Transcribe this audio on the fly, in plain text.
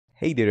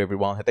Hey there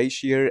everyone,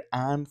 Hitesh here,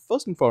 and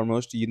first and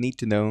foremost, you need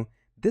to know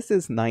this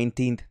is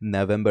 19th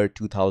November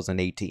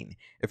 2018.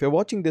 If you're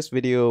watching this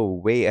video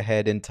way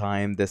ahead in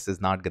time, this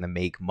is not going to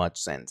make much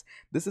sense.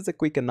 This is a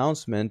quick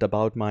announcement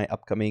about my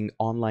upcoming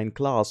online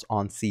class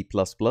on C++,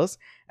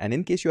 and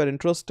in case you are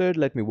interested,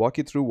 let me walk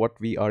you through what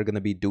we are going to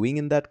be doing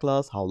in that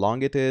class, how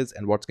long it is,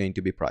 and what's going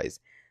to be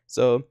priced.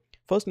 So,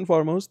 first and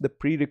foremost, the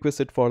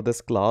prerequisite for this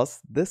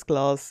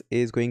class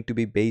is going to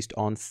be based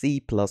on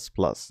C++.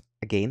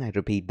 Again, I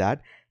repeat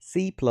that,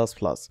 C++.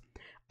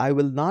 I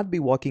will not be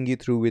walking you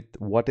through with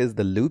what is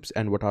the loops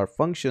and what are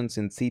functions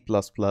in C++.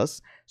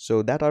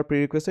 So that are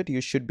prerequisite, you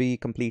should be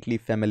completely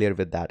familiar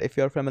with that. If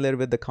you're familiar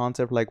with the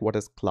concept like what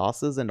is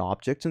classes and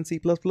objects in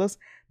C++,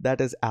 that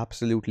is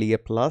absolutely a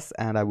plus,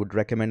 and I would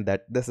recommend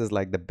that this is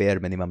like the bare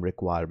minimum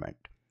requirement.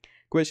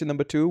 Question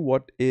number 2,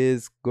 what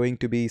is going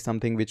to be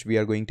something which we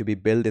are going to be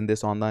build in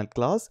this online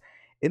class?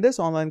 In this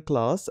online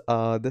class,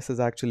 this is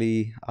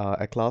actually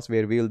a class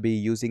where we will be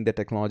using the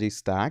technology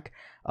stack,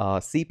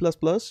 C++,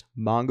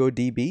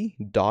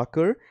 MongoDB,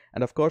 Docker,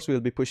 and of course, we'll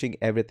be pushing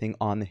everything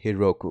on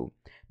Heroku.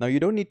 Now, you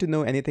don't need to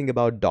know anything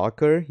about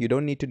Docker. You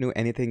don't need to know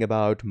anything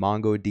about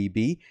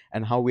MongoDB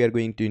and how we are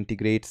going to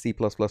integrate C++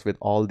 with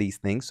all these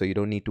things. So you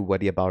don't need to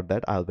worry about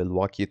that. I will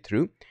walk you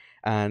through.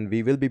 And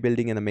we will be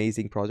building an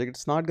amazing project.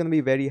 It's not going to be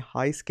very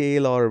high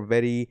scale or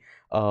very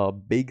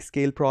big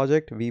scale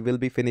project. We will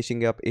be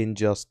finishing up in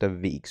just a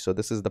week. So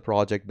this is the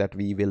project that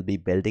we will be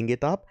building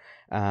it up.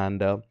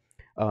 And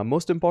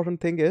most important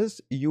thing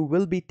is you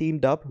will be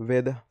teamed up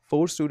with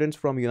 4 students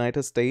from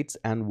United States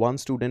and 1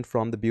 student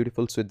from the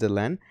beautiful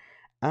Switzerland.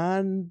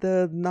 And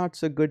the not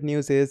so good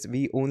news is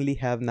we only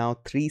have now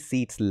 3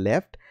 seats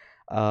left.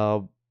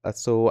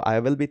 So I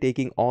will be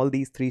taking all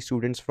these 3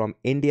 students from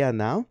India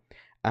now.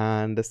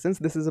 And since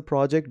this is a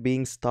project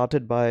being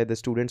started by the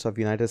students of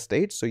United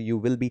States, so you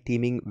will be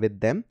teaming with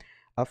them.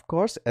 Of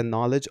course, a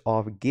knowledge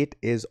of Git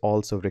is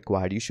also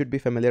required. You should be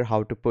familiar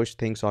how to push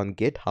things on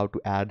Git, how to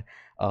add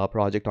a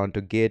project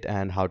onto Git,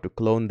 and how to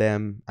clone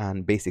them,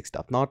 and basic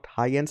stuff. Not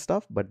high-end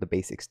stuff, but the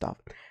basic stuff.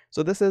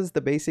 So this is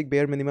the basic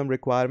bare minimum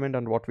requirement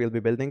on what we'll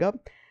be building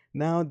up.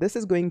 Now, this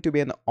is going to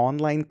be an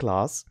online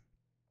class.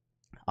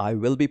 I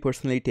will be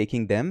personally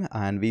taking them,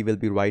 and we will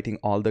be writing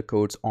all the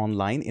codes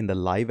online in the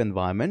live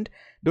environment.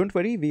 Don't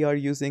worry, we are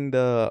using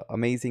the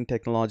amazing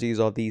technologies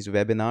of these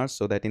webinars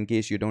so that in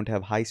case you don't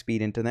have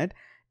high-speed internet,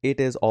 it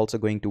is also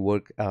going to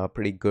work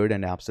pretty good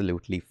and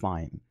absolutely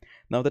fine.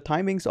 Now the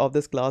timings of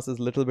this class is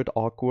a little bit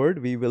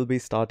awkward. We will be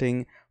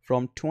starting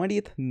from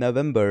 20th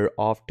November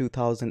of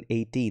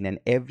 2018, and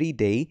every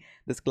day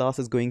this class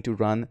is going to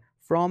run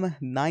from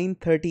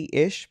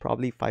 9:30-ish,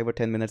 probably 5 or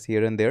 10 minutes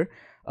here and there,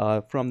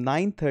 from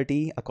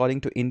 9:30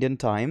 according to Indian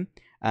time,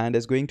 and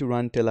is going to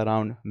run till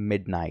around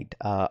midnight.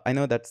 I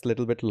know that's a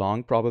little bit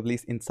long. Probably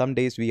in some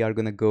days we are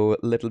going to go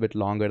a little bit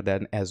longer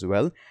than as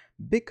well,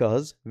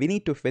 because we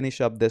need to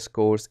finish up this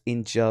course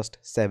in just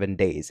 7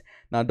 days.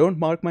 Now don't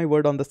mark my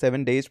word on the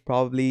 7 days.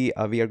 Probably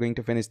we are going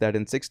to finish that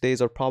in 6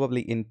 days or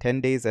probably in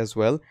 10 days as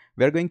well.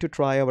 We're going to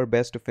try our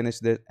best to finish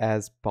this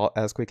as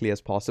quickly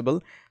as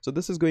possible. So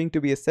this is going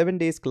to be a 7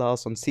 days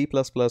class on C++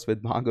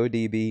 with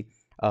MongoDB,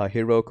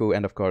 Heroku,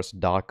 and of course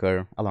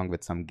Docker, along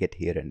with some Git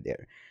here and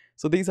there.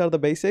 So these are the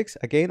basics.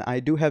 Again,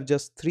 I do have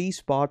just 3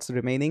 spots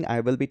remaining.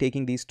 I will be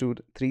taking these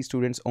 3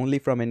 students only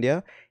from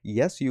India.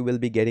 Yes, you will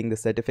be getting the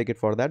certificate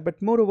for that.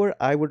 But moreover,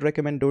 I would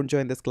recommend don't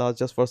join this class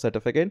just for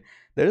certificate.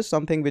 There is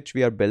something which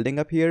we are building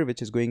up here,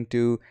 which is going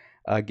to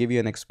give you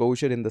an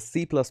exposure in the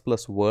C++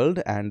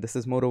 world. And this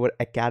is moreover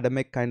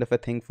academic kind of a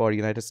thing for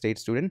United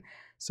States student.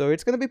 So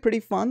it's going to be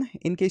pretty fun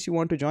in case you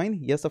want to join.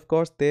 Yes, of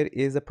course, there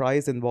is a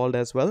prize involved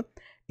as well.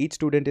 Each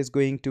student is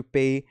going to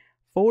pay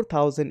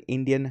 4,000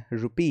 Indian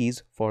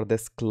rupees for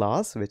this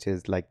class, which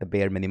is like the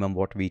bare minimum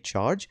what we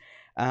charge.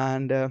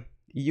 And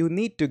you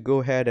need to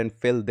go ahead and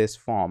fill this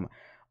form.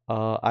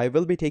 I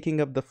will be taking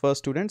up the first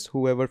students.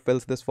 Whoever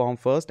fills this form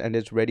first and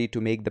is ready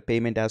to make the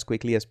payment as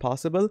quickly as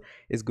possible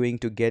is going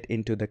to get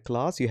into the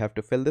class. You have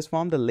to fill this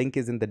form. The link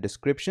is in the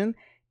description.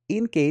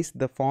 In case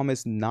the form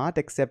is not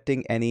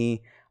accepting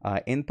any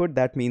input,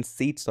 that means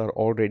seats are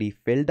already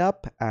filled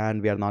up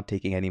and we are not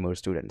taking any more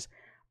students.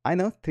 I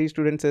know 3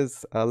 students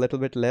is a little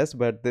bit less,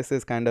 but this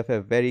is kind of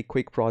a very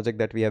quick project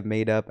that we have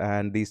made up,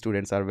 and these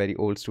students are very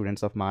old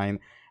students of mine,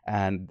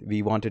 and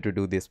we wanted to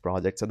do this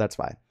project, so that's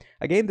why.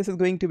 Again, this is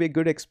going to be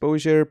good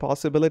exposure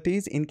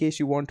possibilities in case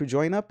you want to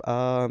join up.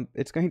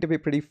 It's going to be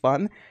pretty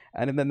fun,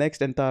 and in the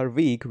next entire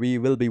week, we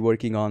will be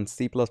working on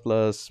C++,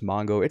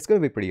 Mongo. It's going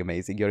to be pretty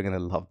amazing. You're going to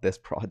love this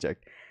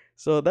project.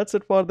 So that's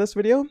it for this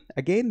video.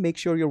 Again, make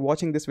sure you're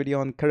watching this video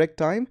on correct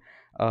time.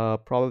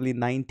 Probably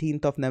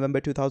 19th of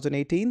November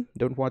 2018.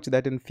 Don't watch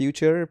that in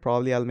future.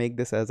 Probably I'll make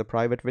this as a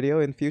private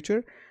video in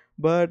future.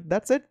 But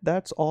that's it.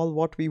 That's all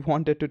what we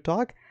wanted to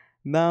talk.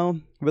 Now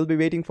we'll be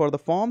waiting for the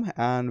form,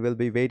 and we'll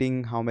be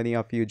waiting how many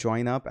of you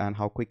join up and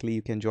how quickly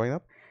you can join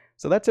up.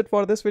 So that's it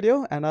for this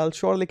video, and I'll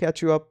surely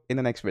catch you up in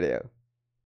the next video.